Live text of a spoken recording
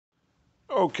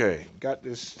Okay, got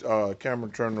this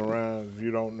camera turned around. If you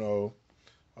don't know,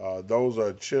 those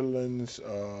are chitterlings.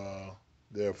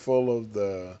 They're full of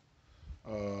those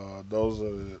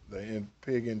are the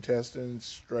pig intestines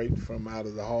straight from out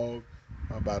of the hog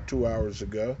about 2 hours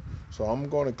ago. So I'm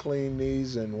going to clean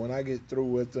these, and when I get through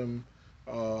with them,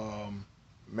 um,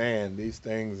 man, these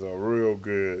things are real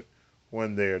good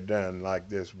when they're done like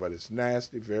this. But it's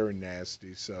nasty, very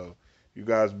nasty. So you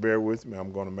guys bear with me.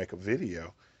 I'm going to make a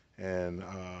video, and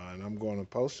I'm going to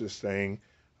post this thing,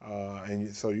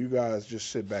 and so you guys just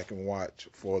sit back and watch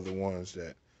for the ones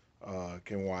that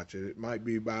can watch it. It might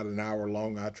be about an hour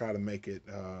long. I try to make it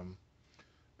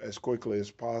as quickly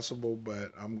as possible,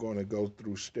 but I'm going to go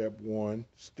through step one,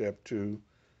 step two,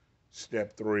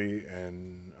 step three,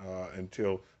 and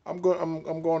until I'm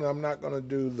not going to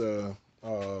do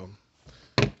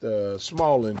the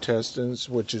small intestines,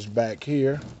 which is back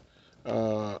here.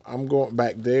 I'm going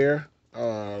back there,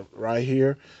 right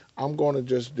here. I'm going to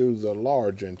just do the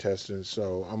large intestines.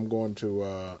 So I'm going to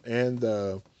and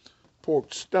the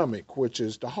pork stomach, which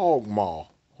is the hog maw,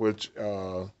 which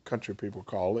country people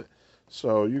call it.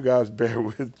 So you guys bear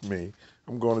with me.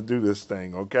 I'm going to do this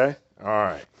thing, okay? All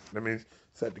right. Let me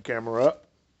set the camera up,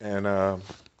 and I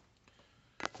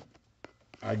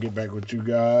get back with you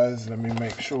guys. Let me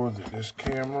make sure that this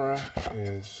camera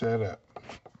is set up.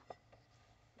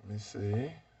 Let me see.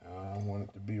 I want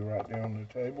it to be right there on the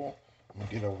table. I'm going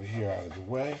to get over here out of the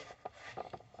way,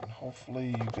 and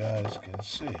hopefully you guys can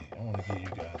see. I want to give you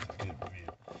guys a good view.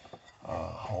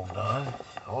 Hold on.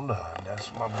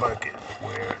 That's my bucket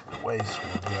where the waste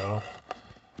will go.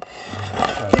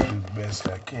 I'll try to do the best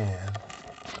I can.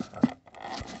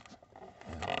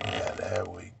 Yeah, there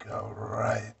we go,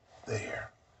 right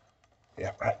there.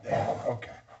 Yeah, right there.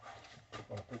 Okay. I'm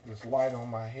gonna put this light on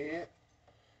my head,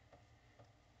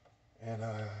 and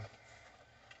I'm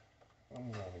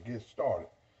gonna get started.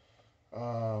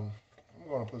 I'm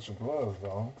gonna put some gloves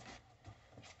on.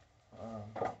 I'm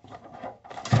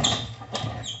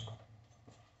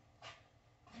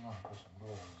gonna put some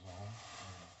gloves on.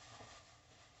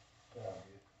 Try to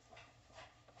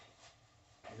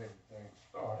get everything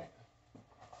started.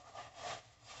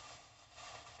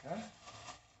 Okay.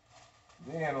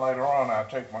 Then later on, I'll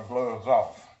take my gloves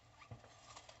off.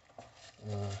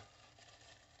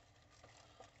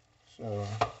 So,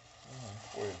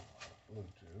 where's my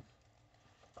Bluetooth?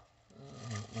 I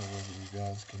don't know whether you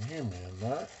guys can hear me or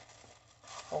not.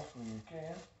 Hopefully you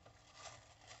can.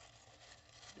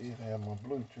 Did have my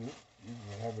Bluetooth.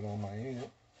 Usually I have it on my head.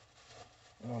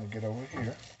 I'm going to get over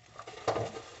here.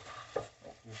 Hope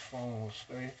this phone will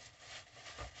stay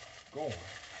going.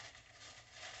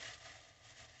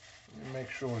 Let me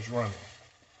make sure it's running.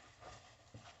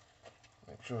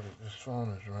 Make sure that this phone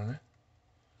is running.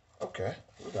 Okay,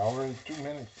 we're already 2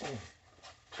 minutes in.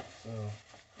 So,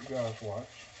 you guys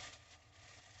watch.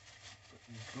 Put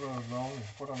these gloves on, and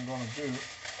what I'm going to do,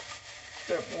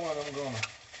 step one,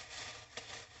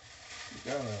 you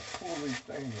gotta pull these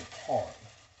things apart.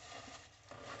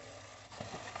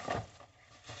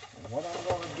 And what I'm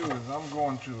going to do is I'm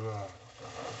going to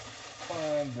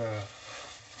find the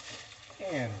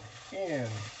end,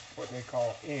 what they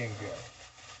call end gut.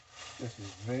 This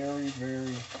is very,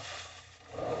 very,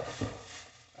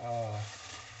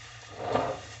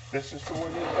 this is the way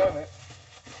they've done it.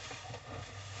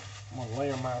 I'm going to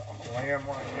lay them out. I'm going to lay them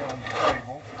right here on the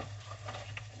table.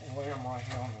 Lay them right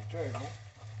here on the table.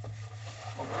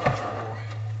 Oh, good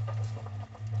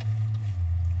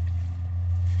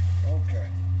boy. Okay.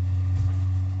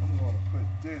 I'm going to put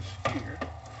this here.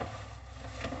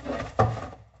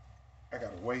 I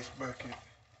got a waste bucket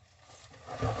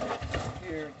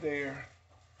here, there,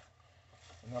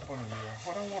 and up under there.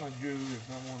 What I want to do is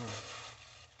I want to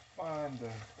find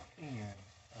the end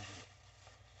of it.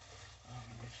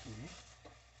 Let me see.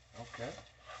 Okay.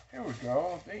 Here we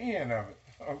go. The end of it.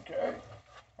 Okay.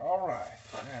 All right.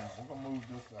 Now, we're going to move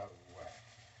this out of the way.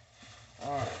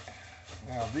 All right.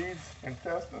 Now, these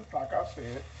intestines, like I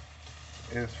said,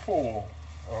 is full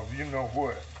of you know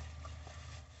what.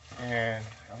 And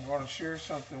I'm going to share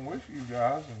something with you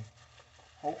guys, and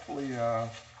hopefully, you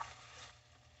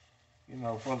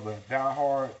know, for the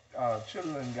diehard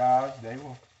chitterling guys, they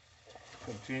will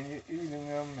continue eating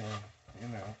them and, you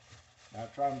know,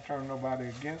 not trying to turn nobody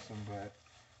against them. But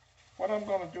what I'm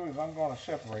going to do is I'm going to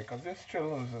separate, because this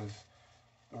chitterlings is,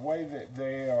 the way that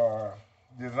they are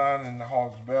designed in the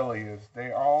hog's belly is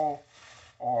they all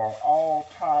are all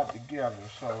tied together.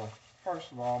 So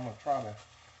first of all, I'm going to try to,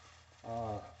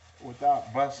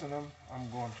 without busting them, I'm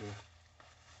going to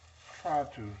try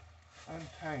to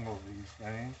untangle these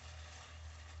things.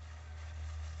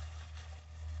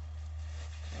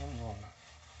 I'm going to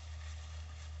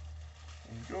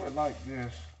it like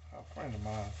this. A friend of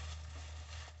mine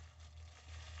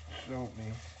showed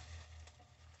me.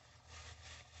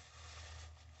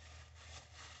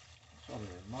 Sort of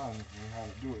reminded me how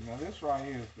to do it. Now this right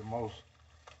here is the most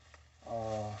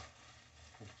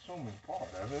consuming part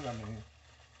of it. I mean,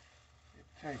 it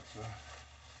takes a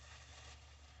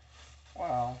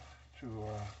while to,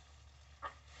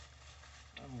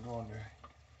 I'm going to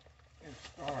get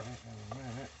started in a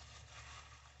minute.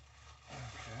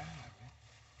 Okay,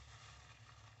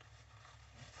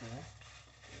 okay.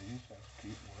 You just have to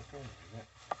keep working with it.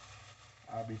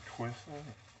 I'll be twisting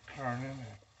and turning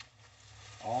and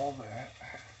all that.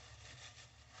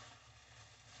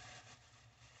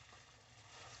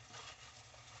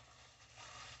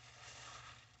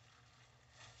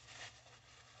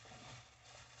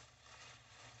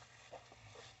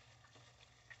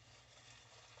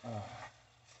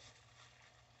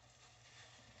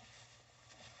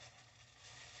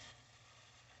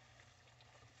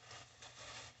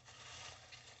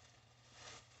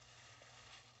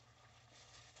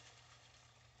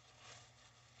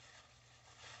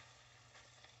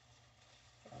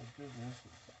 I'll do this.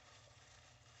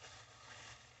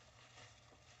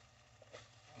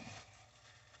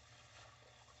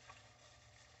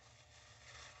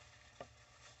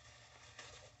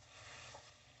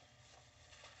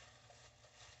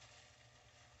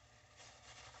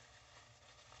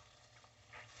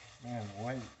 Man, the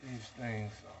way these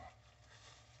things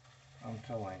are, I'm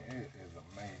telling you, it is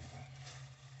amazing.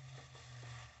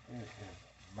 It is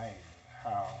amazing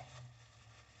how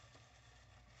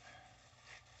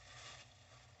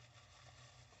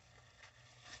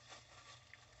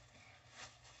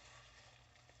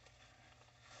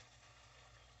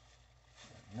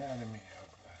the anatomy of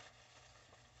the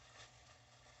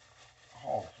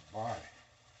hog's body,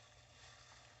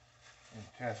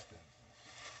 intestines,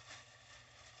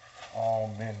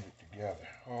 all mended together.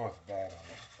 Oh, it's bad on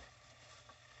it.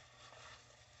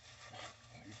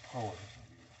 You pull it,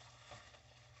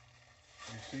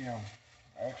 you see,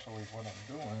 actually what I'm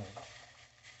doing is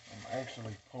I'm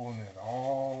actually pulling it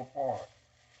all apart.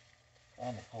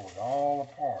 Trying to pull it all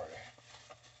apart.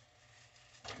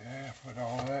 Okay, I put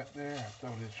all that there. I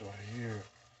throw this right here.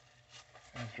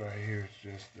 This right here is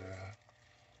just,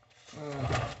 throw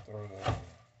that in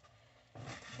the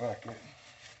bucket.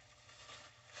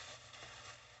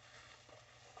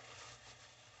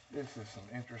 This is some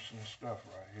interesting stuff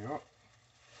right here.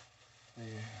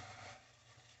 See,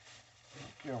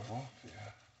 be careful. See,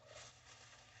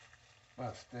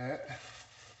 bust that.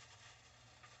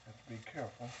 Have to be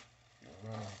careful.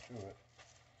 You'll run into it.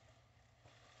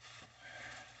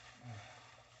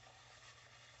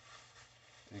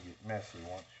 They get messy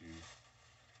once you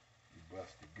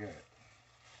bust the gut.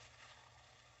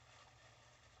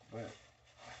 But you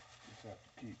just have to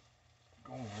keep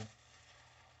going.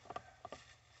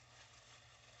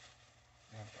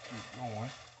 You have to keep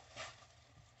going.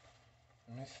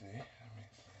 Let me see.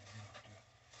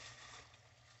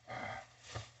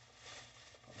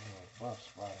 Put a little buff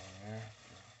spot in there.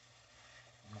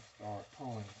 I'm going to start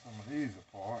pulling some of these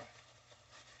apart.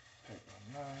 Take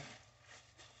my knife.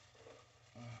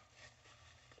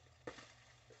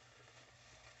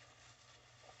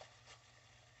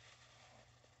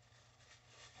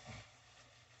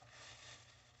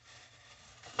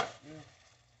 I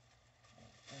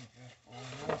think that's full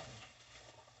enough.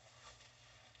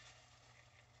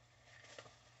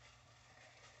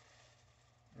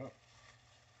 Look,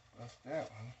 that's that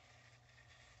one.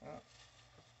 Let's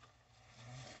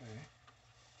see.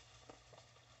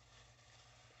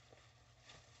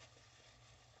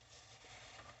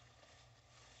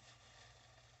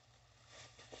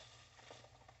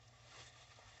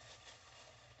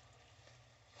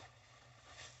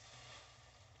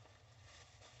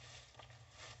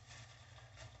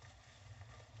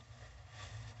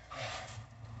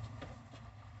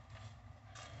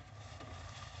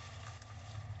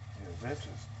 Yeah, this is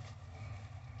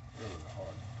really the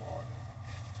hardest part.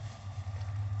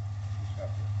 You just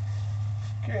have to,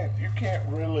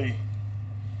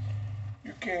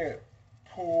 you can't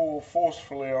pull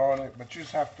forcefully on it, but you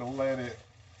just have to let it,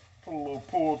 put a little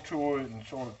pull to it and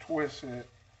sort of twist it,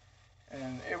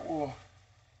 and it will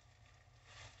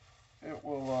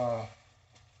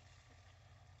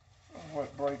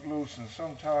what break loose. And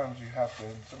sometimes you have to,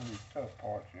 in some of these tough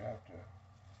parts, you have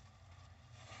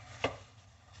to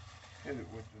hit it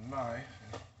with the knife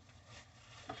and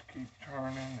just keep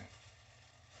turning and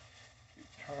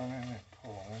pulling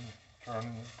and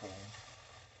turning and pulling.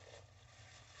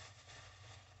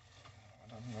 What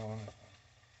I'm doing is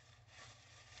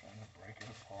I'm trying to break it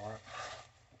apart.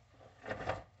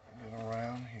 Get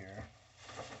around here.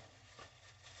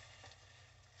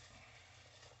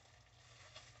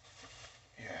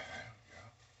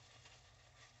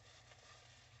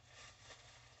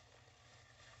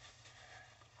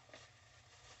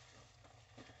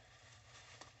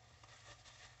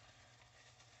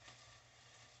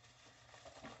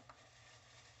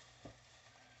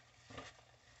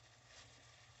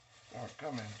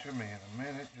 coming to me in a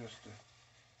minute just to,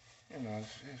 it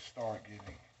start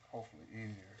getting hopefully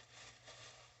easier.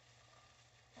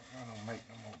 I don't make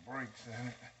no more breaks in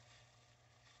it.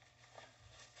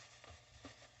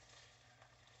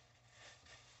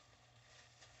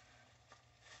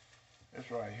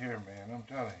 This right here, man, I'm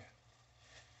telling you,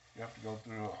 you have to go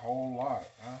through a whole lot.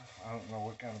 Huh? I don't know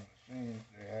what kind of machines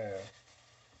they have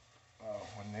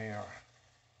when they are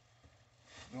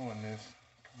doing this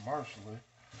commercially.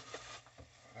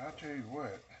 But I tell you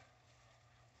what,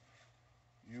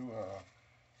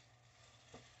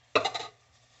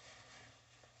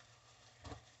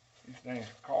 these things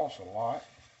cost a lot.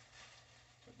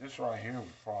 But this right here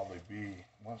would probably be,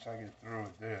 once I get through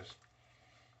with this,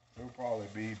 it would probably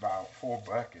be about 4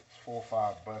 buckets, 4 or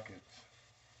 5 buckets,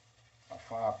 or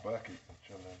 5 buckets of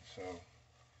chitterlings. So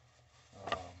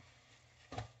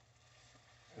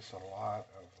it's a lot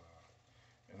of,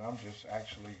 and I'm just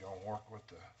actually gonna work with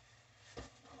the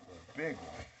big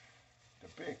one, the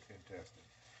big intestine.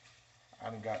 I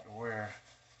done got to where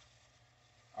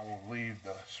I will leave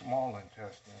the small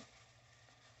intestine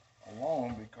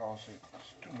alone because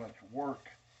it's too much work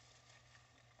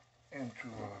into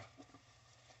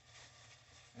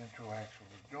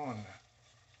actually doing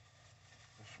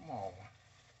the small one.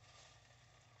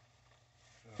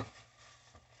 So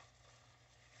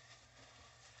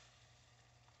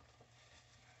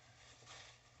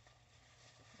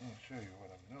I'm gonna show you what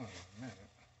I'm doing in a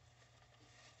minute.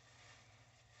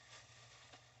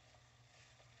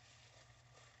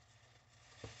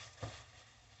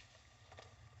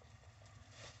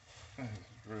 This is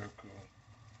real cool.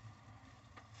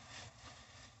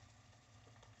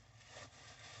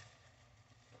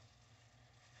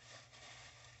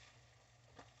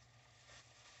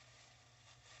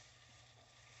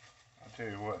 I'll tell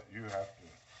you what, you have to.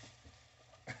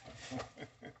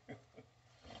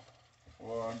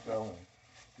 Well, I'm telling you,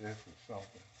 this is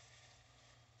something.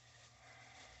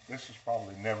 This has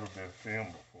probably never been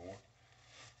filmed before.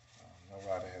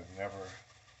 Nobody has never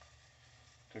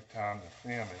took time to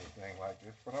film anything like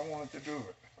this, but I wanted to do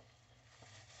it.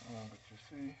 But you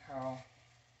see how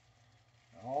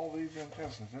all these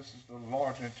intestines, this is the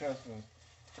large intestine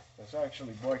that's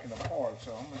actually breaking apart.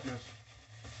 So I'm gonna just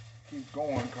keep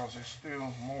going because there's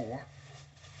still more.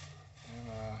 And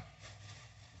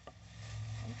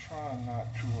I'm trying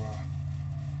not to,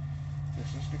 this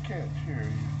is the catch here,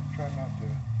 you try not to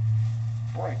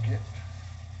break it.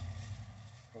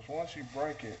 Because once you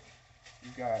break it,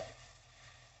 you got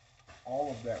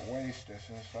all of that waste that's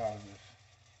inside of this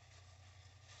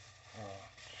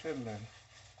chitterling,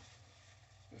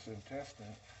 this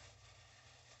intestine,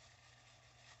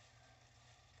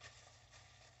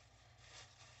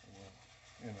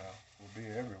 will be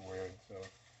everywhere. And so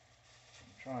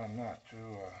I'm trying not to,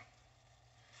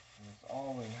 and it's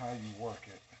all in how you work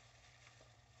it.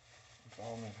 It's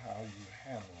all in how you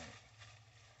handle it.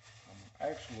 I'm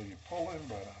actually pulling,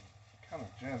 but I'm kind of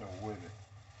gentle with it.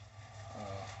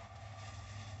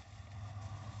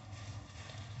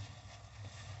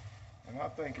 And I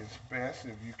think it's best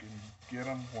if you can get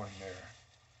them when they're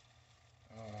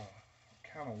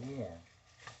kind of warm.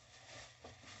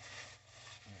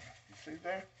 Yeah, you see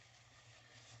there?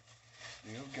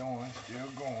 Still going,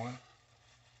 still going,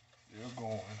 still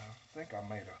going. I think I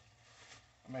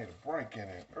made a break in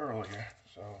it earlier,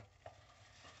 so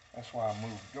that's why I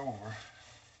moved over.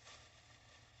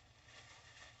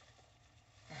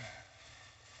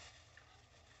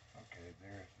 Okay,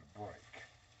 there's the break.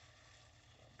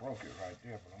 I broke it right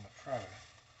there, but I'm gonna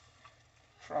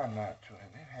try not to,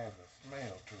 and it has a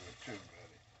smell to it too,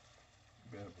 buddy. You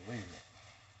better believe it.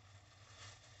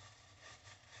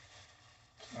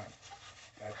 It's not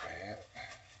that bad.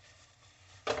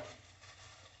 Let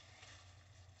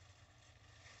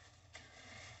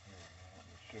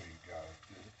me show you guys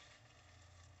this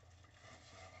because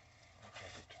I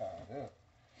have to tie it up,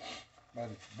 but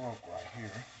it's broke right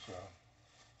here, so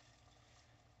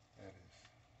that is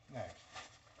nasty.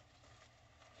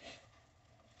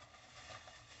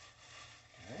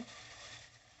 Okay,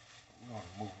 we're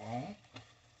gonna move on.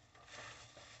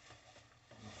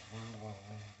 Move on.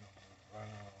 Move right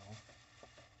on.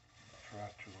 Try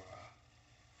to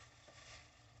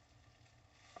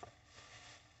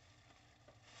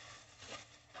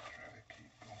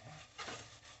keep going.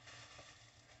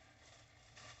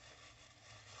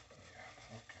 Yeah.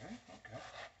 Okay. Okay.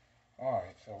 All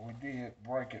right. So we did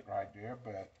break it right there,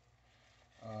 but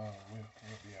we'll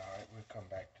be all right. We'll come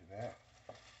back to that.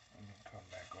 Let me come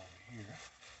back over here.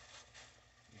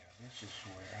 Yeah, this is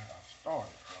where I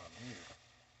started from here.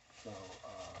 So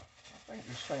I think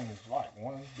this thing is like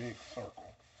one big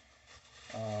circle.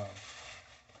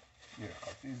 Yeah,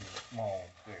 because these are the small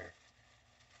ones there.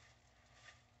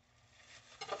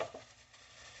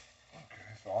 Okay,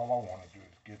 so all I want to do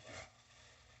is get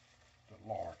the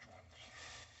large ones.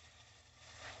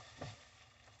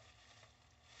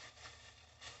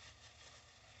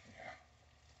 Yeah.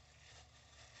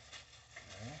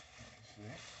 Okay, let me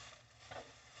see.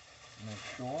 Make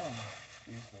sure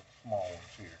these are the small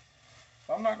ones here.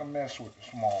 So I'm not going to mess with the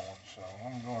small ones, so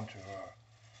I'm going to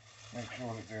make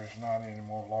sure that there's not any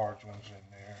more large ones in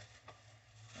there.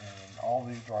 And all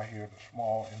these right here, the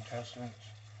small intestines.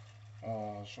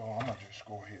 So I'm going to just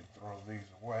go ahead and throw these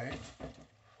away.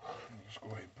 Just go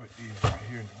ahead and put these right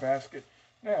here in the basket.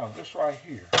 Now, this right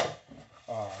here.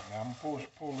 Now I'm going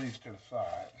to pull these to the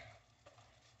side.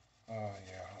 Yeah,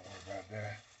 don't worry about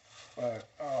that.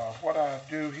 But what I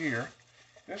do here,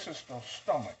 this is the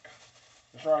stomach.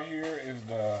 This right here is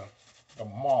the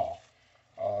maw.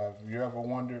 If you ever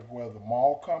wondered where the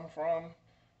maw come from,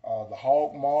 the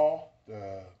hog maw,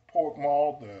 the pork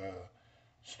maw, the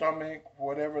stomach,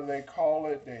 whatever they call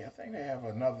it, I think they have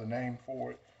another name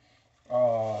for it.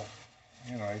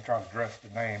 They try to dress the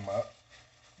name up.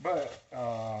 But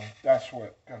that's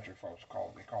what country folks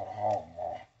call it. They call it a hog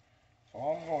maw. So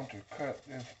I'm going to cut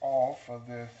this off of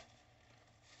this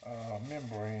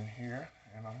membrane here,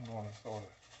 and I'm going to sort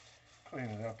of clean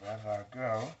it up as I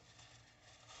go.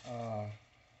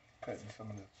 Cutting some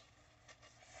of this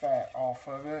fat off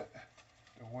of it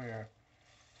to where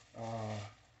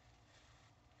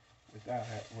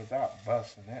without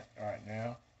busting it right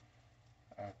now.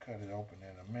 I'll cut it open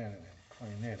in a minute and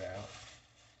clean it out.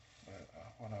 But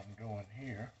what I'm doing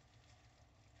here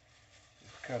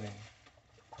is cutting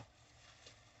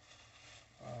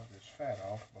this fat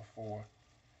off before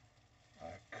I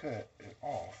cut it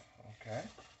off. Okay,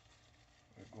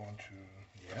 we're going to,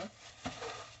 yeah,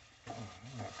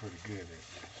 I'm not pretty good at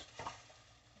this.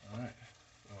 All right,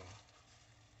 so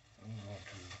I'm going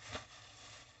to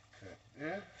cut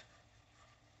this.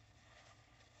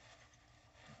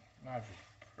 Knife is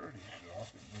pretty sharp.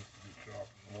 It needs to be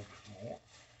sharpened a little bit more.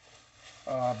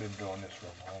 I've been doing this for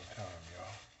a long time,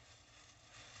 y'all.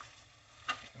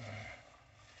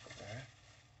 Okay.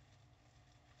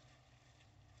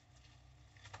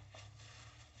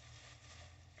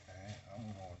 Okay, I'm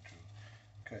going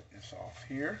to cut this off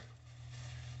here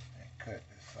and cut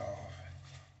this off.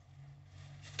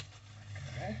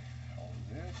 Okay, hold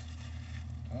this.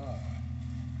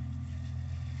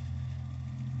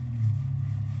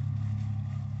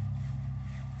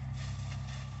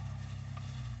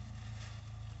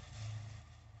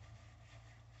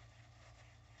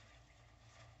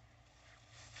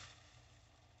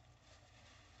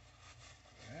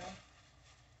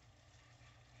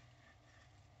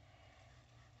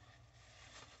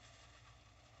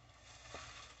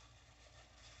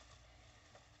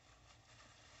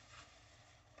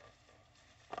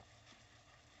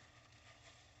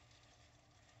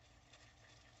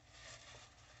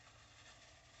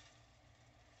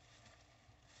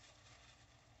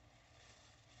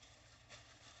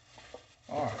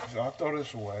 All right, so I'll throw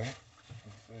this away.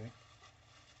 Let's see.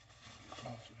 Get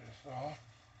most of this off.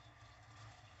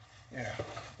 Yeah,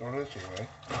 throw this away.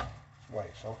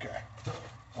 Waste, okay.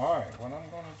 All right, what I'm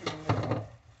going to do now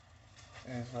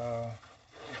is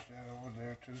push that over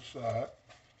there to the side.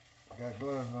 Got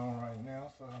gloves on right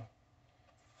now, so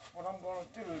what I'm going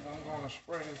to do is I'm going to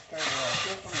spread this table out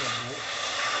just a little bit.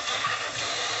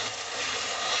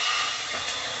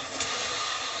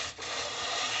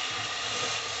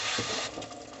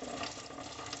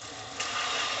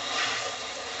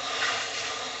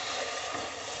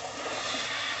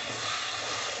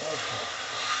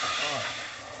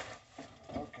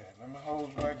 Okay, let me hose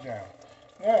back down.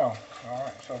 Now, all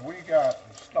right, so we got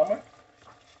the stomach.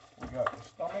 We got the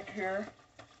stomach here.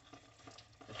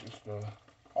 This is the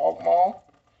hog maw.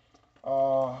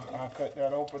 I'll cut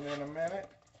that open in a minute.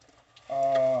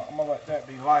 I'm gonna let that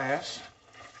be last.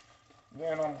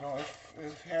 Then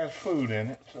it has food in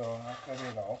it, so I'll cut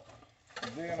it off.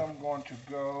 And then I'm going to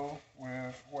go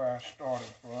with where I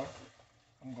started from.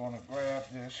 I'm going to grab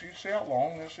this. You see how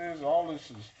long this is? All this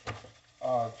is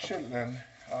chitlin,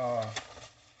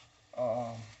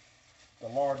 the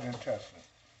large intestine.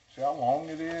 See how long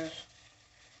it is?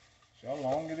 See how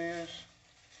long it is?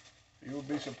 You'll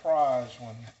be surprised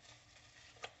when,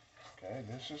 okay,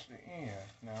 this is the end.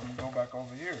 Now I'm going to go back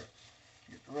over here,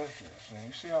 get the rest of this. Now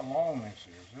you see how long this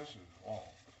is? This is long.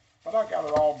 But I got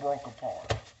it all broke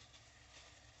apart.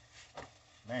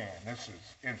 Man, this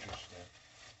is interesting.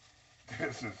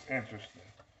 This is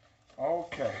interesting.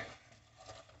 Okay.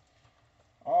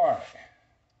 All right.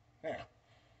 Now,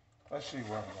 let's see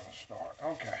where I'm going to start.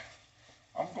 Okay.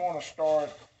 I'm going to start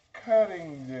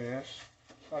cutting this,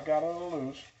 I got it a little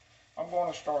loose. I'm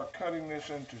going to start cutting this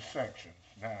into sections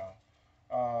now.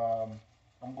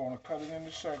 I'm going to cut it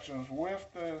into sections with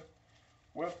the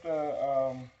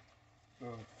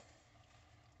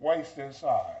waste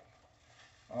inside.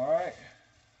 All right,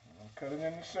 I'm cutting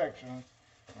into sections.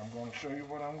 I'm going to show you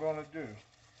what I'm going to do.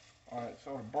 All right,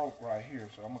 so it broke right here,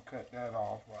 so I'm going to cut that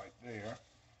off right there.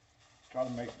 Try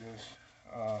to make this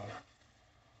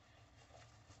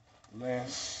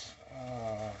less, let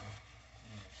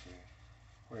me see,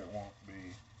 where it won't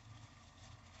be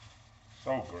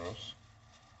so gross.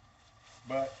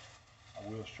 But I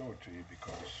will show it to you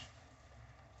because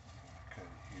I'm going to cut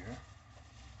it here.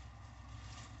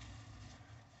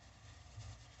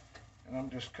 And I'm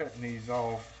just cutting these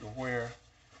off to where,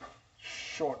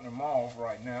 shorten them off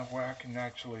right now where I can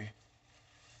actually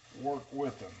work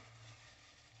with them.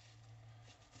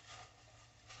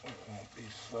 It won't be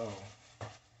so.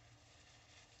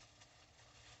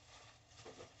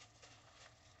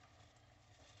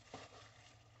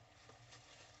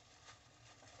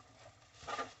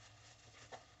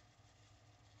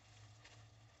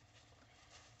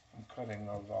 I'm cutting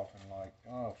those off in like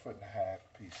a foot and a half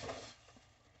pieces.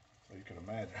 So you can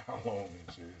imagine how long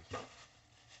this is.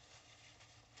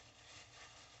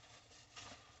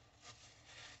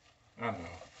 I know.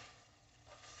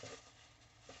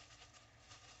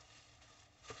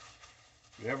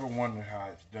 If you ever wonder how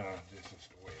it's done, this is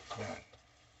the way it's done.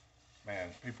 Man,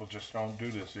 people just don't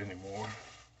do this anymore.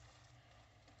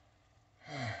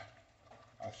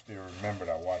 I still remembered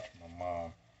I watched my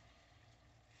mom.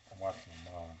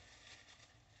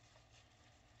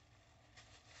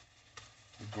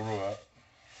 We grew up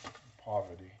in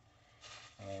poverty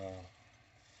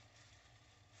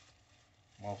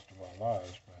most of our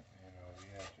lives, but you know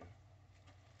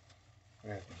we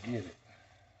had to get it.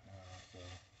 So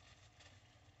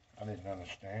I didn't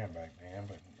understand back then,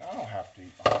 but I don't have to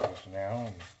eat all this now.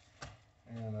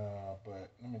 And but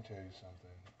let me tell you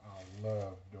something. I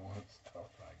love doing stuff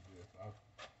like this. I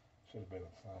should have been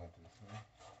a scientist. Huh?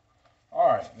 All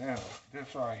right, now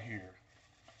this right here.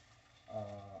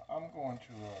 I'm going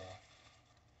to.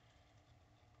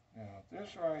 Now this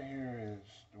right here is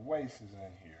the waste is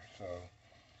in here. So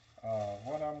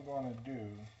what I'm going to do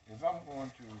is I'm going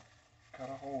to cut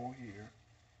a hole here.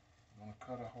 I'm going to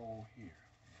cut a hole here.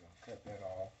 I'm going to cut that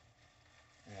off.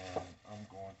 And I'm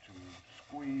going to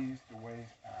squeeze the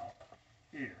waste out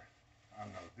here. I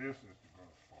know this is the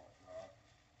gross part.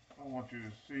 I want you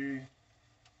to see.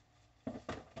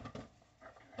 Okay.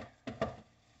 I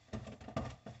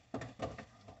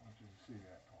want you to see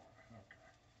that part. Okay.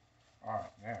 All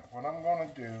right. Now, what I'm going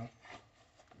to do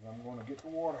is I'm going to get the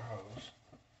water hose.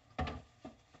 I'm going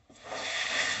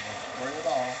to spray it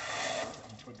off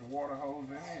and put the water hose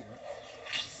in here.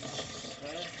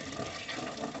 Okay.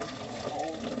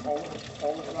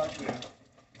 Hold it like this.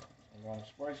 I'm going to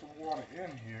spray some water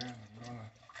in here. I'm going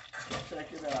to check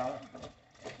it out.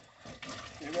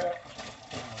 See that?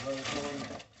 I'm going to let it go in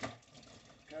there.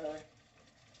 Okay.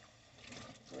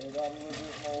 Spray it out a little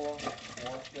bit more.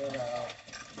 Wash that out.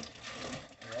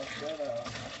 Wash that out.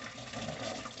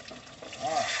 Okay.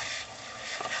 Alright.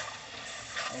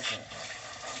 Okay.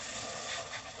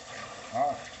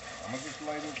 Alright. I'm going to just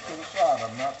lay this to the side.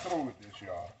 I'm not through with this,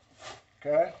 y'all.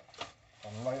 Okay?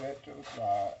 I'm going to lay that to the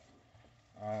side.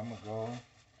 I'm going to go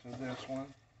to this one.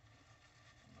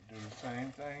 I'm going to do the same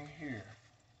thing here.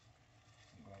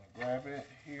 I'm going to grab it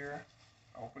here,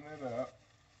 open it up.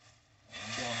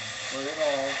 I'm going to spray it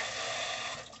off.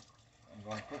 I'm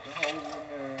going to put the hose in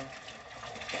there.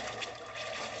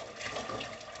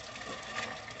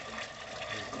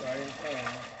 Do the same thing.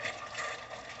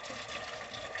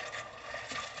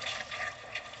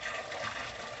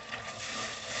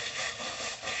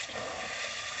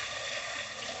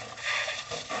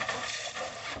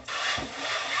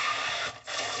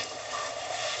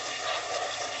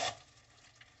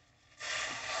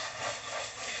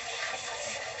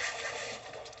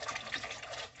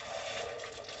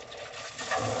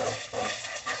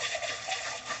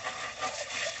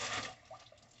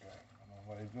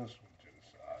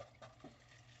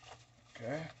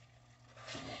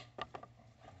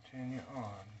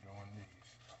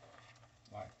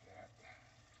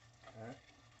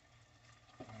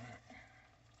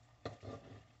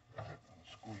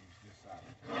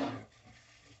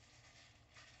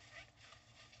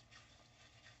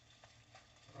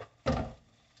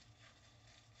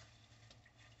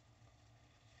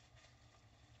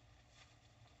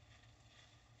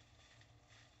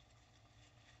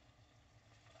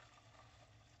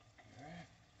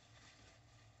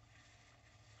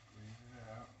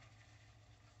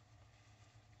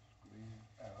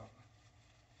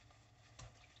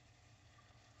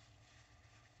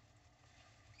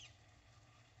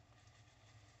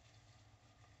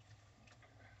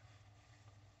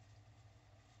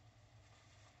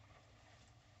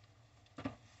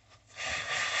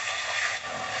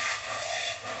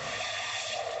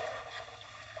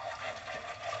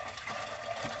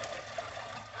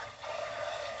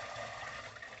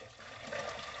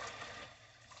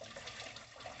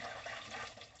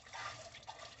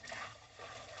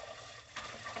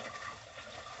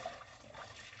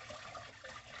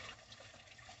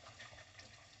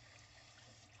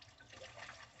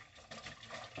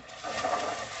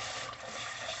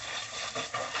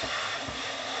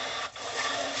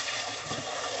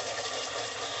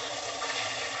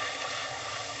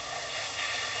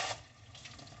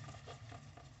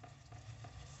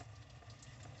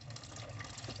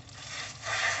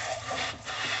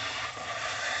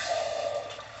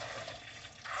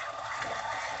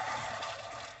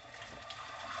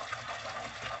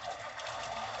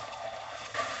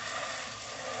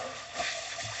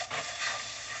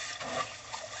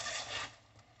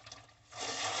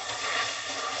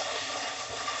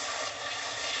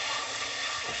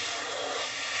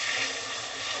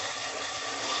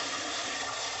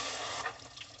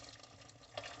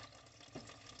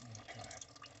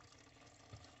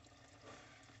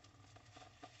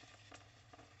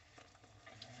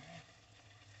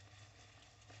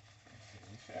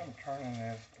 turning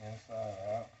this inside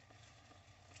out.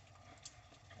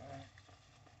 Okay.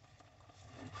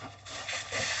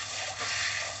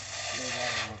 Get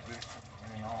that a little bit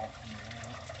and off now.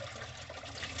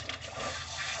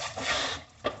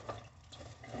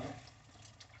 Okay.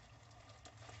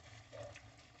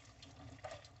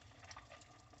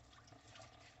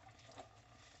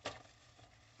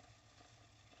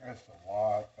 That's a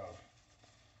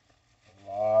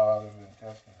lot of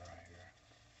intestine right here.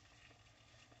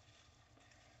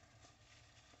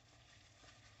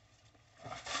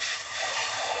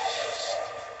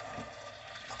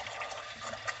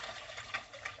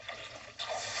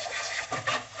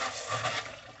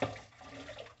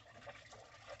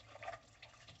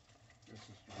 This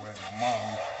is the way my mom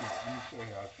used to do it. Let me show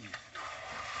you how she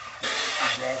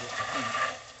grab it.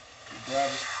 She grab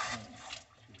it and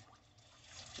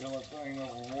she fill that thing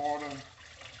up with water.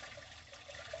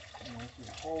 And she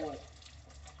hold it.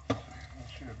 And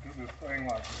she'll do this thing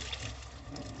like this.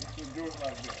 She'll do it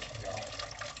like this, y'all.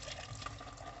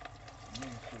 And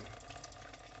then she'll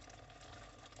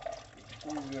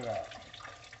squeeze it out.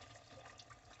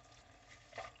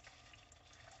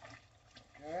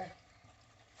 Okay.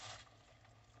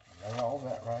 I got all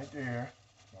that right there.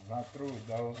 I'm not through with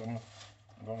those. I'm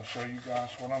going to show you guys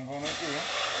what I'm going to do.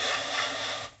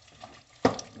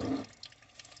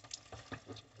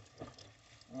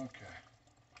 Okay.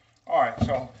 All right,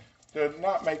 so to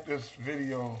not make this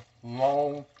video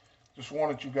long, just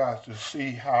wanted you guys to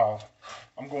see how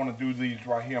I'm going to do these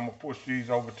right here. I'm going to push these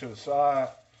over to the side,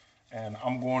 and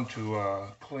I'm going to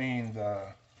clean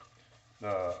the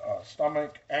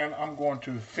stomach, and I'm going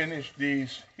to finish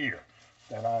these here.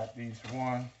 These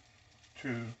 1,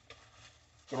 2,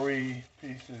 3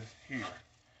 pieces here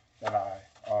that I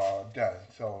done.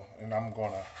 So, and I'm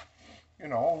gonna, I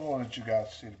wanted you guys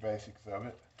to see the basics of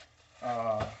it.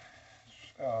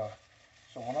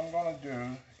 So what I'm gonna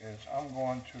do is I'm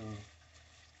going to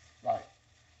like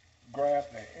grab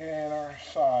the inner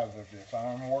sides of this.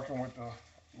 I'm working with the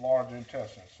large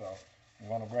intestine, so I'm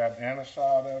gonna grab the inner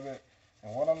side of it.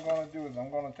 And what I'm gonna do is I'm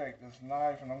gonna take this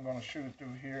knife and I'm gonna shoot it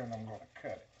through here and I'm gonna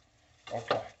cut it.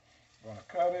 Okay, I'm gonna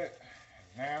cut it,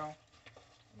 and now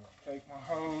I'm gonna take my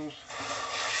hose.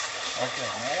 Okay,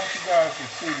 now I want you guys to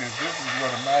see this. This is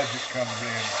where the magic comes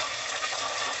in.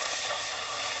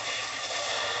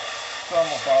 Some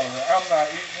will probably say, I'm not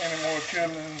eating any more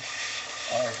chitlins.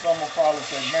 Some will probably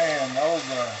say, man,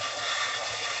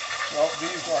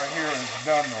 these right here is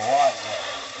done the right way.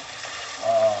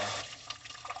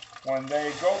 When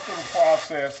they go through the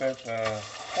process at the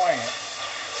plant,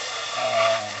 I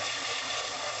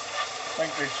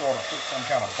think they sort of put some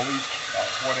kind of bleach or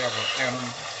whatever in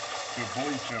them to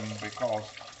bleach them because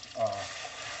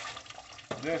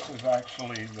this is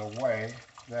actually the way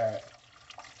that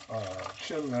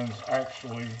chitlins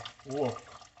actually look.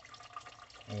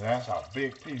 And that's a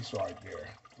big piece right there.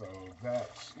 So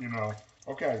that's,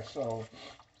 okay, so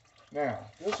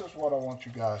now this is what I want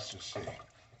you guys to see.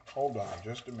 Hold on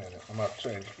just a minute. I'm about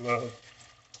to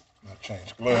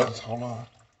change gloves. Hold on.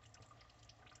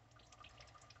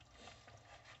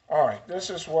 All right, this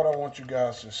is what I want you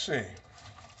guys to see.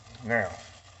 Now,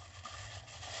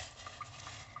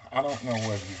 I don't know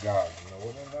whether you guys know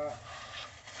it or not.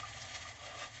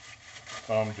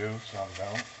 Some do, some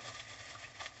don't.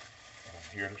 And I'm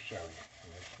here to show you.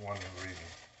 And it's one of the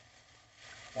reasons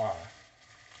why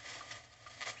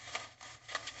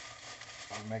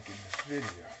I'm making this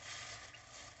video.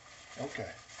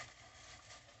 Okay.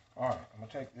 All right, I'm going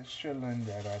to take this chitlin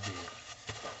that I did.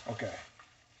 Okay.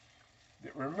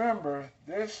 Remember,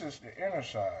 this is the inner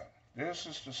side. This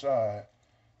is the side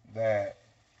that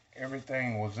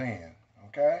everything was in,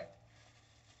 okay?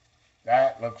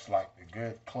 That looks like the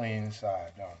good, clean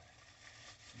side, don't it?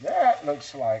 That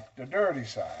looks like the dirty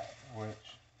side,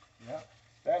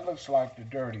 that looks like the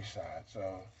dirty side.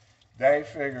 So they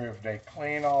figure if they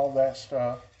clean all that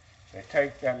stuff, they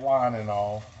take that lining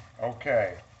off,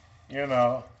 okay,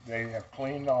 they have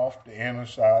cleaned off the inner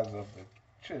sides of the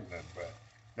chitlin, but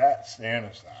that's the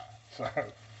inner side. So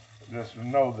just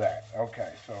know that.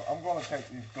 Okay, so I'm going to take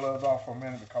these gloves off for a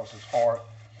minute because it's hard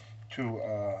to,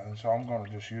 and so I'm going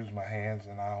to just use my hands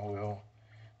and I will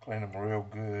clean them real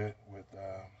good with,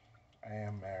 I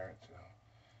am married, so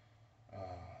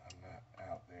I'm not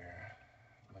out there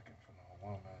looking for no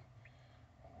woman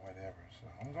or whatever. So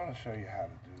I'm going to show you how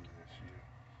to do this here.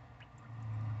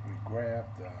 We grab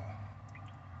the, let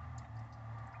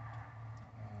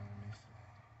me see,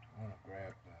 I want to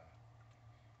grab the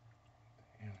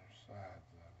inner sides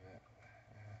of it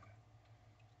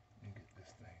and get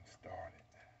this thing started.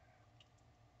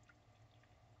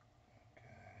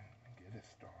 Okay, get it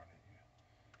started. There's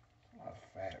a lot of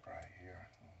fat right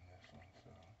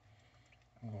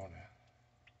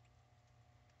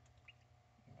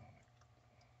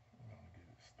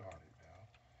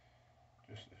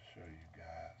show you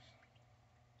guys.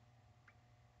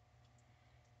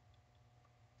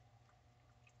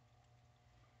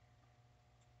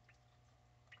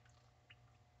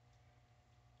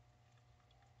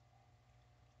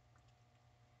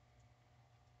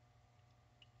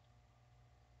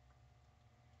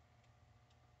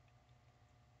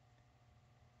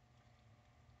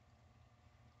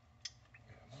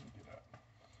 Yeah, let me get up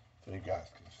so you guys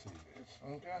can see this.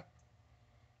 Okay,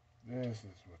 this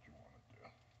is what you want to do.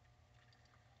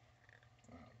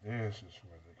 Now, this is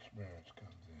where the experience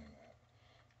comes in at.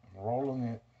 I'm rolling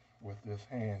it with this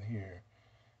hand here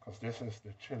because this is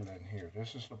the chitterling here.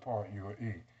 This is the part you will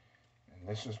eat, and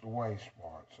this is the waste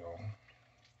part. So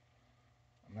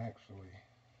I'm actually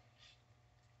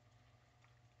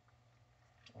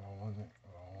rolling it,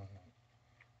 rolling it,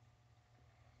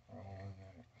 rolling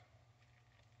it.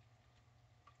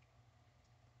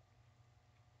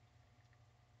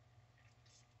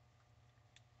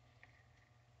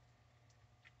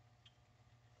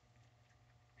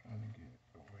 Trying to get it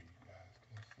the way you guys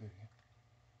can see.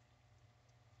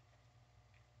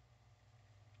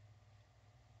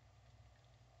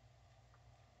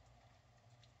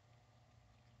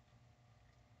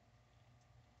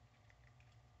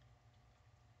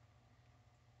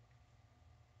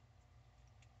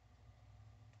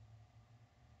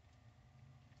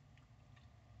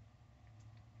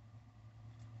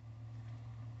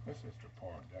 This is the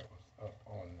part that was up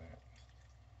on that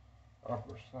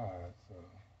upper side. So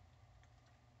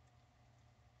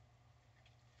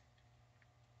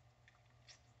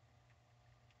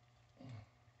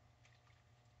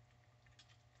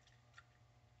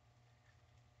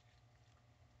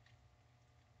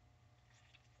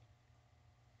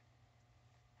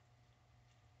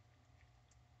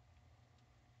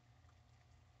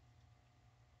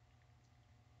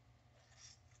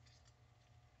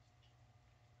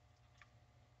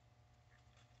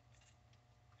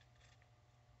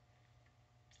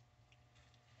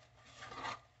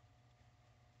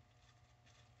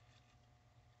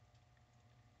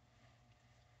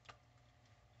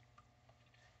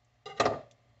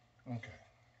okay,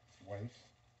 waste.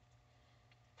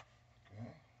 Okay, yeah,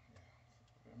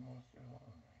 a bit more still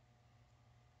on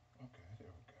there. Okay,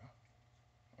 there we go.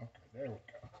 Okay, there we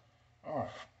go. All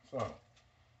right, so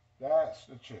that's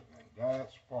the chitlin.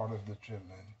 That's part of the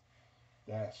chitlin.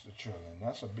 That's the chitlin.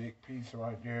 That's a big piece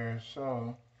right there.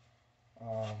 So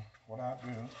what I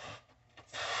do,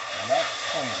 now that's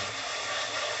clean.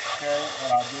 Okay,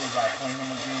 what I do is I clean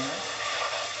them again.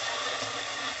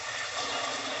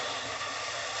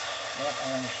 But I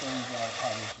want to show you guys how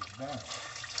this is done.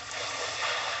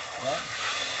 Right?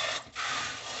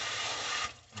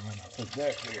 And then I put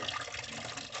that there.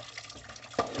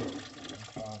 Let's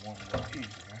find one a little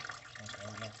easier. Okay,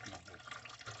 let's do this.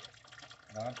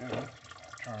 What I do is I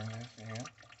turn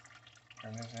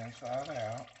this inside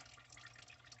out.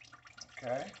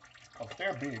 Okay? Because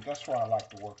they're big. That's why I like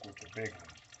to work with the big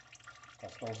ones.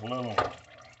 Because those little ones are.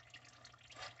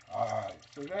 Alright,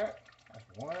 see that? That's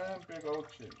one big old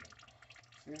chicken.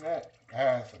 See that?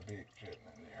 That's a big chicken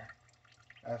in there.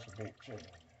 That's a big chicken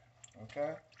in there.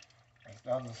 Okay? That's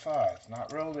the other side. It's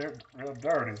not real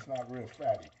dirty. It's not real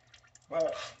fatty.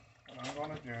 But what I'm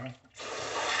going to do, I'm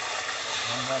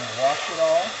going to wash it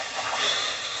off.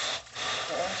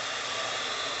 Okay?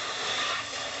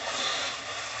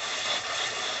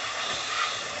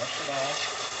 Wash it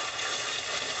off.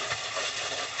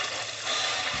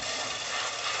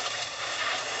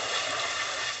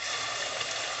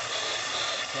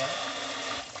 Okay?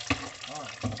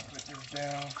 Alright, put this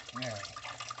down. Now,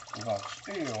 we're gonna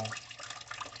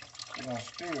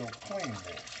still clean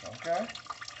this, okay?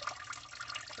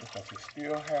 Because you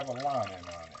still have a lining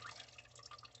on it.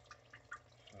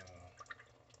 So,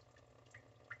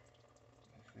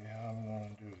 let's see how I'm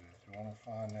gonna do this. You wanna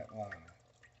find that lining.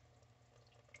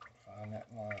 Find that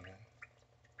lining.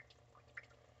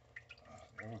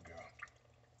 There we go.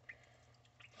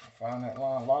 Find that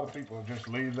line. A lot of people just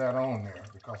leave that on there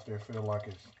because they feel like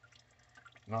it's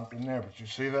nothing there. But you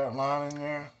see that lining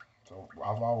there? So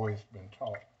I've always been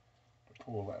taught to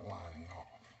pull that lining off.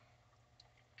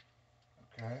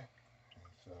 Okay?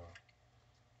 And so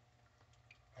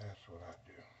that's what I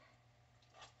do.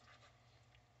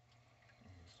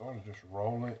 And you sort of just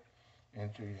roll it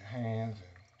into your hands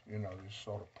and, just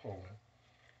sort of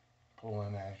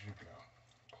pulling as you go.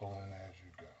 Pulling as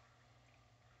you go.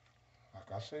 Like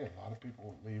I said, a lot of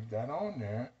people leave that on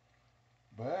there,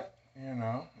 but,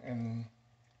 and,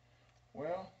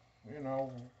 well,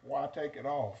 why take it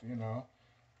off, we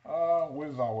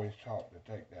was always taught to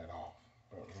take that off.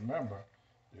 But remember,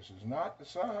 this is not the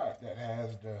side that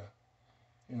has the,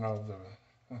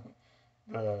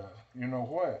 the you know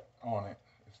what on it.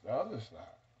 It's the other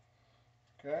side.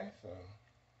 Okay, so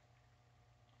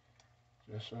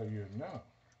just so you know.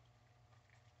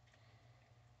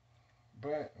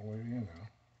 But well,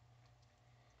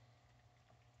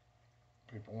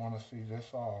 people want to see this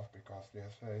off because they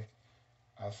say,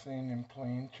 "I seen him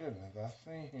clean chitlins. I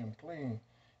seen him clean.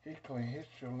 He clean his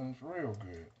chitlins real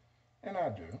good," and I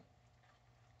do.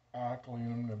 I clean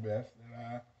them the best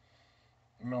that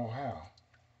I know how,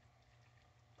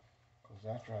 cause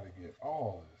I try to get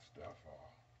all this stuff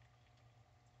off,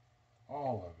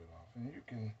 all of it off,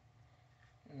 and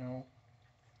you know,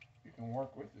 you can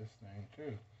work with this thing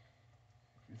too.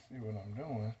 If you see what I'm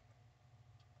doing.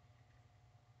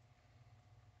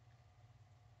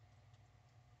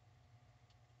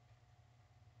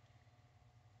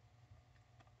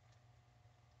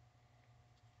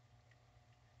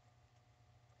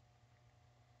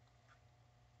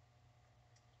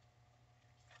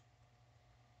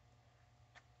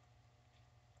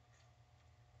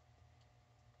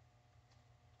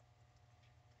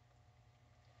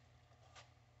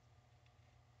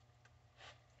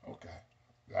 Okay,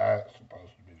 that's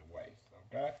supposed to be the waist.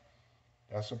 Okay,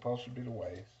 that's supposed to be the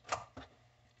waist.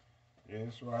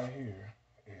 This right here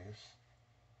is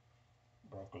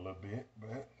broke a little bit,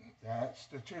 but that's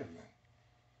the chitlin.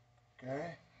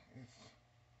 Okay, it's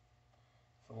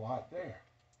a lot there.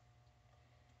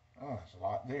 Oh, it's a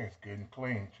lot there. It's good and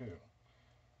clean too.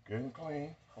 Good and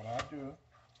clean. What I do,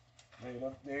 lay it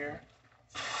up there.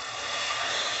 Wash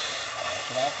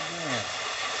it off again.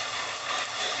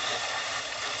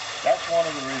 That's one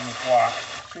of the reasons why.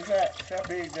 See that? See how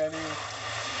big that is?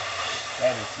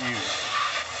 That is huge.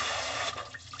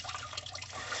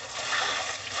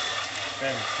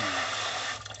 That is huge.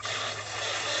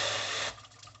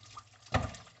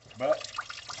 But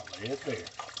I lay it there.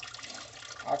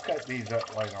 I'll cut these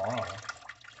up later on.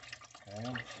 Okay,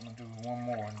 I'm just gonna do one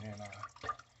more and then I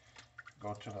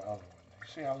go to the other one. You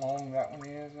see how long that one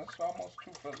is? That's almost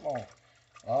 2 foot long.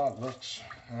 Oh, it looks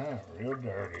real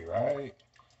dirty, right?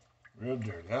 Real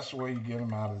dirty. That's the way you get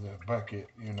them out of the bucket.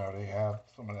 They have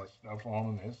some of that stuff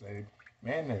on them. They say,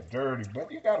 man, they're dirty,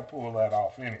 but you got to pull that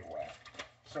off anyway.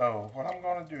 So what I'm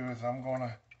going to do is I'm going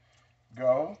to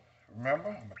go. Remember,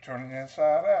 I'm going to turn it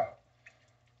inside out.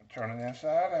 Turn it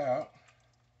inside out.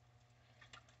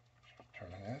 Turn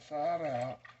it inside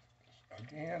out.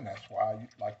 Again, that's why I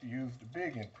like to use the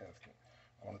big intestine.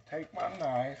 I'm going to take my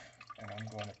knife and I'm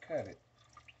going to cut it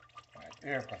right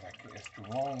there because it's too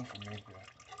long for me to.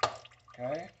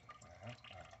 Okay, now,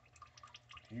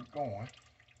 keep going.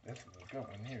 This is a good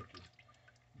one here to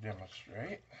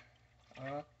demonstrate.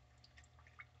 Okay,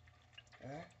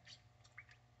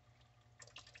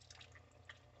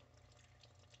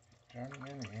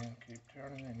 turning it in, keep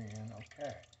turning it in.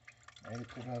 Okay, made it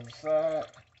to the other side.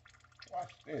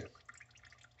 Watch this.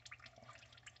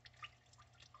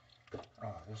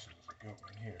 This is a good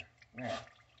one here. Now,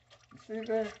 you see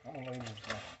there? I'm gonna lay this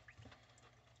down.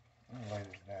 I'm gonna lay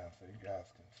this down so you guys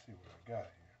can see what I got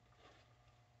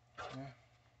here. Yeah,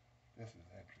 this is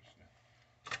interesting.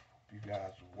 You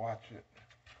guys will watch it.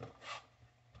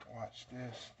 Watch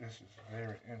this. This is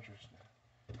very interesting.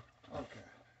 Okay,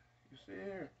 you see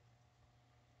here?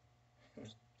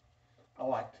 I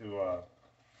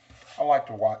like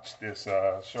to watch this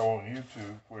show on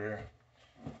YouTube where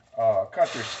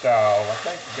country style. I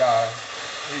think the guy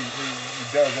he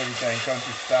does everything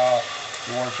country style.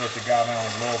 He works with the guy down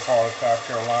in the lower part of South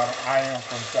Carolina. I am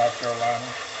from South Carolina,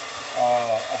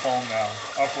 up on the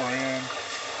upper end,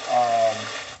 um,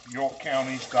 York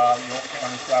County side, York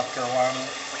County, South Carolina.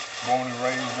 Born and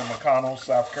raised in McConnell,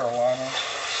 South Carolina.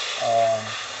 Um,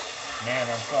 man,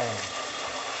 I'm telling you,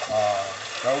 uh,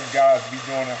 those guys be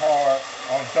doing it hard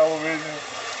on television.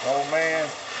 Oh man,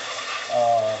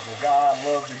 the guy, I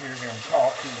love to hear him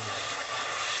talk.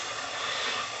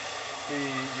 He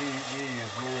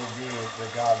is real good. The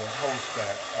guy that hosts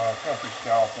that country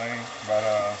style thing. But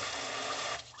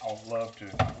I would love to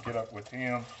get up with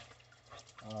him.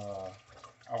 Uh,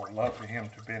 I would love for him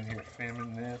to have been here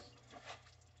filming this.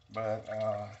 But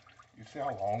you see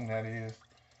how long that is?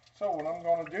 So what I'm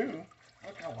going to do,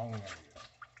 look how long that is.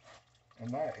 And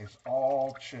that is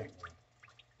all chitlin.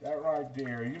 That right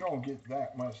there, you don't get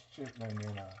that much chitlin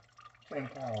in a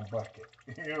 10-pound bucket.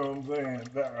 You know what I'm saying?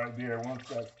 That right there, once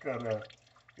that's cut up,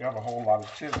 you have a whole lot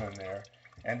of chitlin there.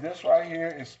 And this right here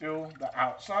is still the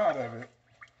outside of it.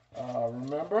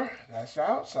 Remember, that's the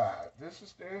outside. This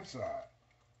is the inside.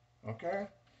 Okay?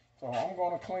 So I'm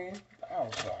going to clean the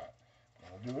outside. I'm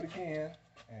going to do it again.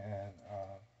 And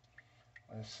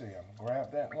let's see, I'm going to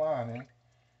grab that lining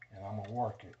and I'm going to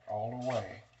work it all the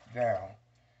way down.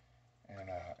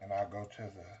 And I go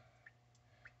to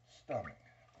stomach.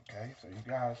 Okay, so you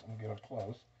guys, I'm gonna get up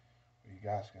close so you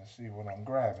guys can see what I'm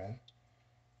grabbing.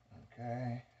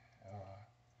 Okay,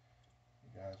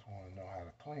 you guys want to know how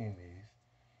to clean these.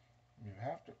 You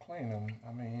have to clean them.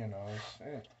 I mean,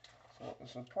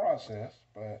 it's a process,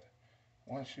 but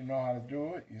once you know how to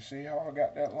do it, you see how I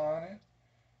got that lining?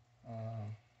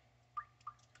 Um,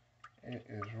 it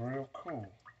is real cool.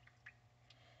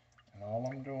 And all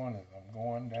I'm doing is I'm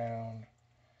going down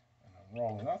and I'm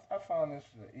rolling. I found this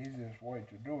is the easiest way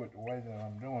to do it, the way that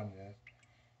I'm doing this.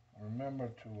 Remember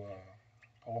to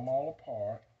pull them all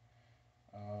apart.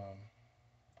 Um,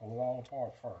 pull it all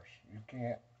apart first. You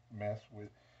can't mess with,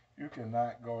 you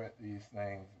cannot go at these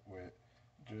things with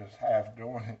just half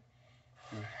doing it.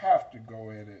 You have to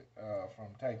go at it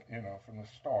from the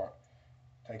start,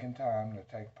 taking time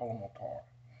to pull them apart.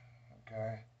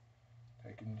 Okay,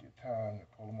 taking your time to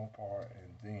pull them apart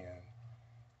and then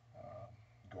um,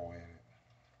 go at it.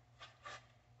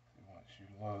 See, once you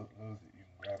lose it, you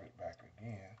can grab it back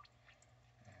again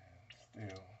and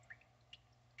still.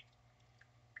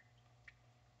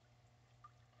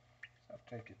 So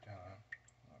take your time.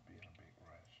 Not be in a big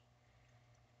rush.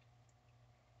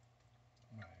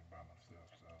 I'm out here by myself,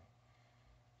 so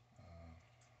um,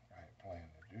 I had planned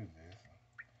to do this.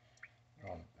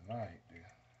 Doing it tonight.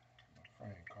 My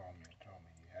friend called me and told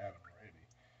me he had them ready,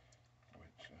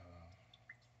 which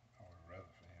I would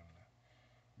rather for him to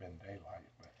been daylight,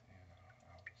 but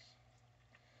I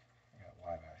got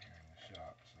light out here in the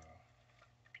shop, so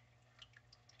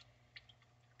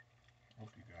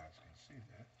hope you guys can see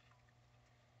this.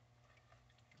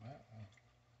 But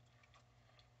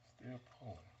still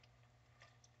pulling,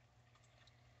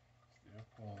 still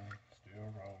pulling, still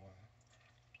rolling.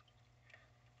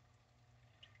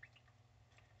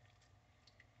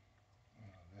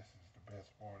 This is the best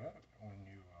part of it when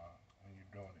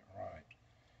you're doing it right.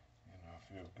 I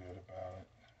feel good about it.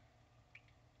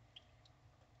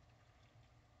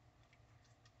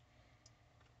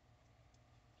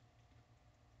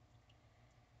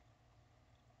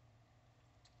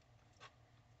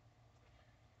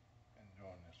 Been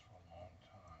doing this for a long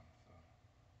time, so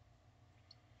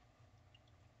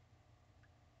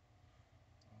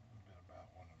a little bit about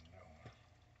what I'm doing.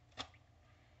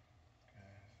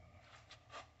 Okay, so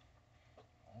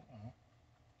hold on. Here.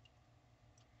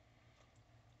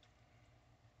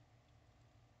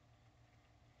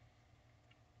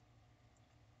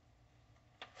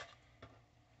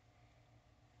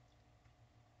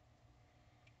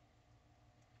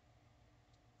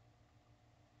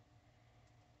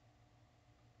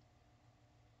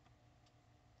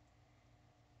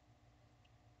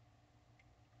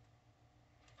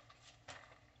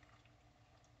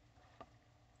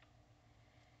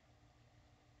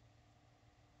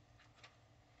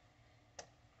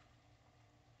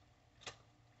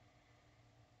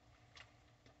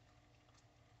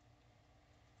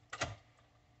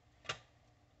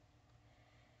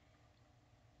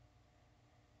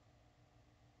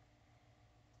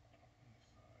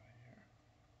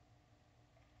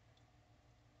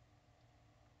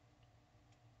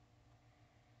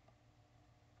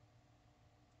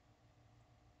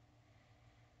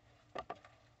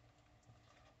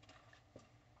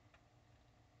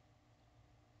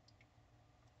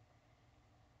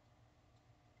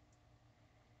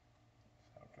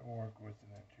 Have to work with it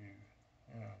until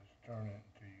just turn it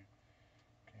until you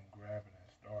can grab it and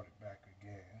start it back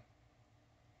again.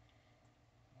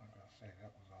 Like I say,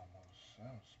 that was about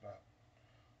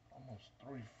almost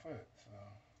 3 foot, so.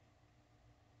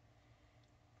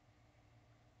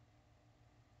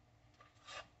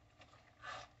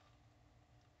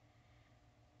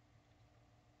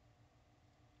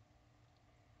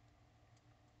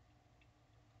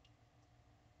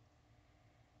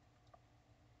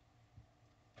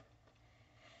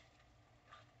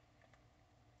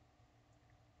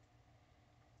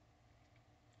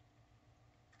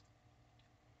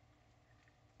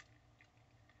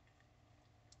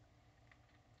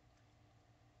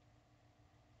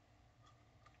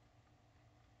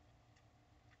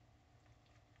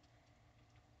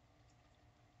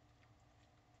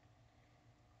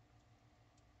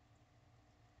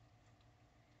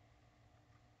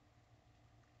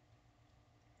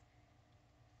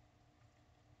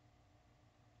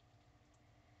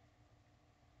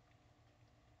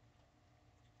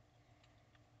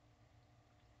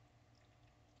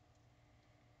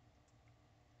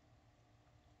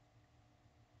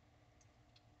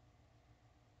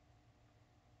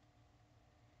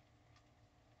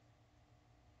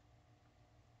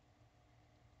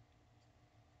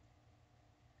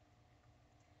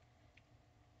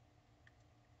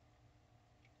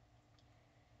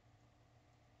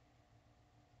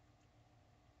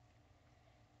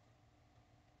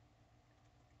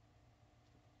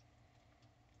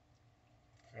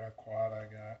 how quiet I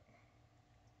got.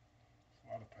 It's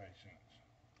a lot of patience.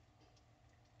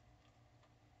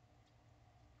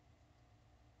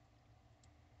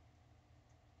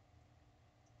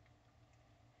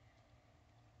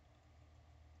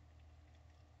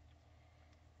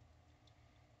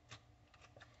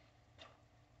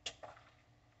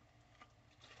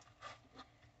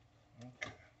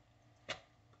 Okay, a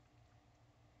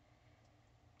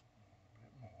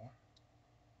bit more.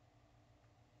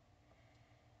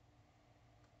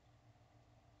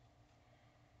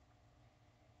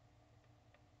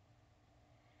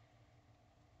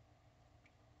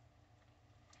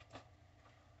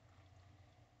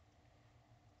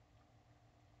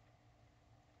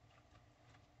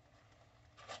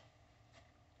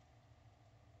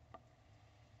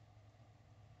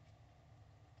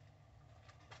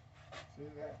 See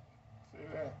that? See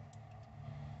that?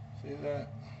 See that?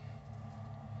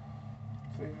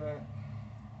 See that?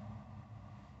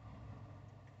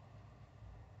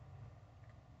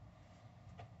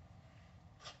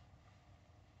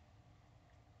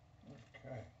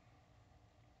 Okay,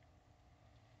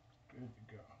 good to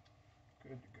go.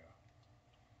 Good to go.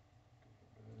 Get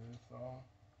a bit of this off.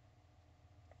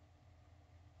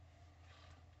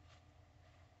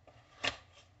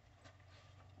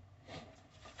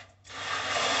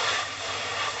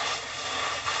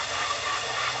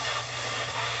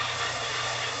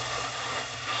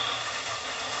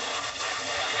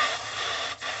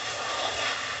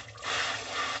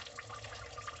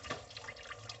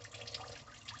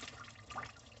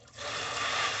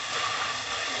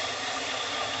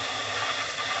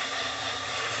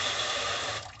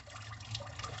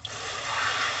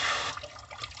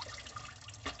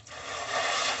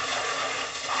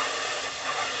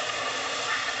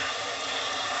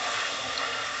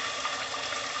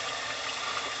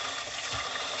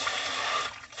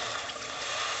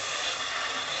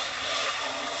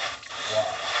 Wow.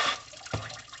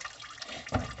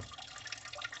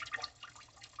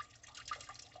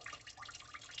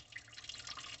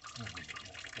 Let me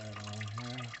get that on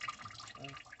here.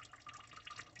 Okay.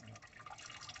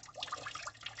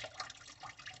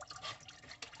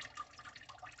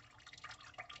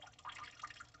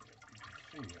 You can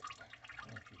see it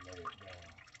once you lay it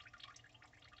down.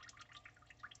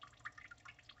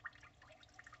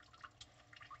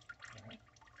 Okay.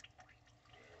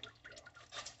 There we go.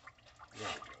 There we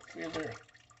go. See there?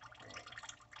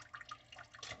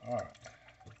 All right.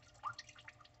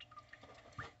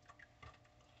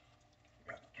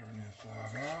 Got to turn this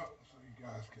side out so you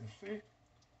guys can see.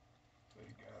 So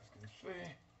you guys can see.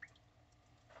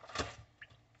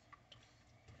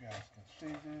 You guys can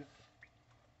see this.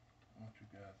 I want you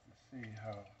guys to see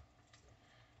how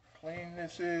clean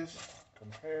this is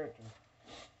compared to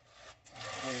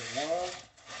what it was.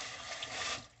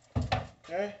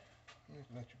 Okay? Let me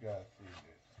let you guys see this.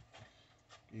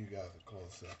 Give you guys a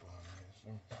close up on this.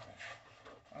 Let me see.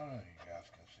 I don't know if you guys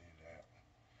can see that.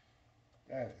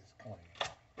 That is clean.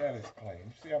 That is clean.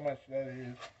 You see how much that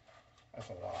is? That's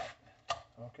a lot.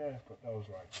 Okay, put those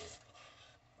right there.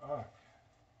 All right.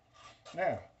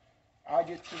 Now, I'll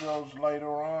get to those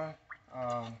later on.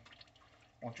 I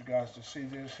want you guys to see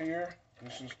this here.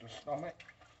 This is the stomach.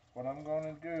 What I'm going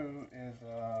to do is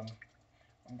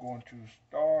I'm going to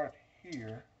start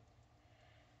here.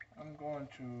 I'm going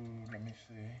to, let me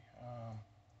see. I'm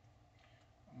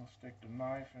going to stick the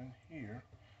knife in here.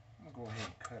 I'm going to go ahead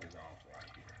and cut it off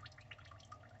right here.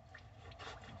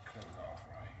 Cut it off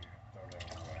right here. Throw that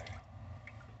away.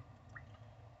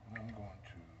 And I'm going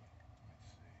to, let me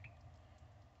see.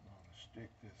 I'm going to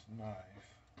stick this knife.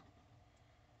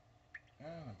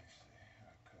 And let me see.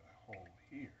 I cut a hole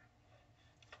here.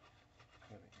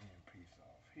 Cut an end piece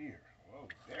off here. Whoa,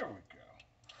 there we go.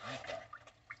 Okay.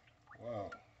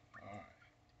 Whoa. Alright.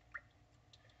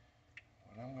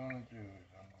 What I'm going to do is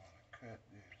I'm going to cut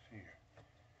this here.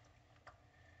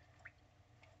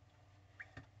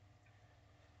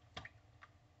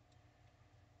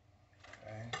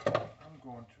 Okay. I'm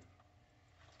going to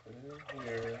put it in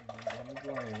here. I'm going to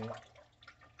drain it.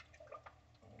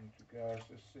 I want you guys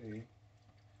to see.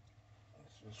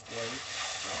 Let's just wait.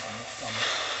 On the stomach.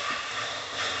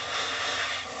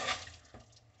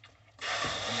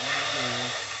 I'm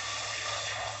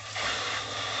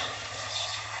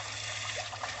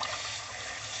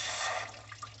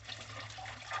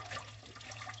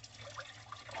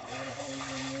going to do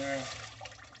in there.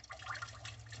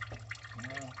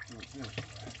 Now do it this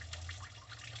way.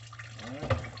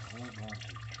 Alright, we're going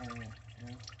to turn it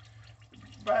in.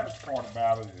 The baddest part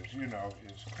about it is,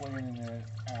 is cleaning it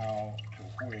out to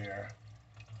where,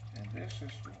 and this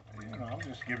is, I'm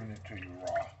just giving it to you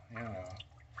raw,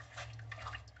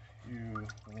 you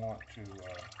want to,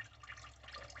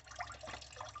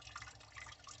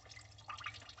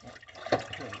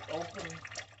 cut it open,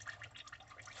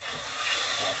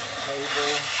 off the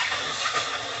table.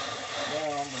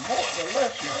 Now, the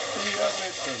less you see of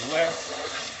it, the less,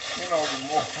 the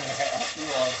more apt you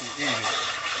are to eat it.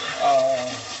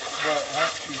 But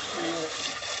once you see it,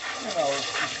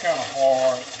 it's kind of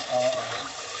hard.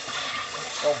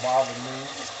 Don't bother me.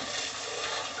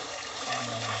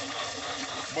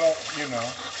 But,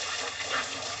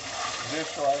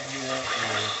 this right here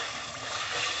is,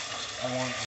 I want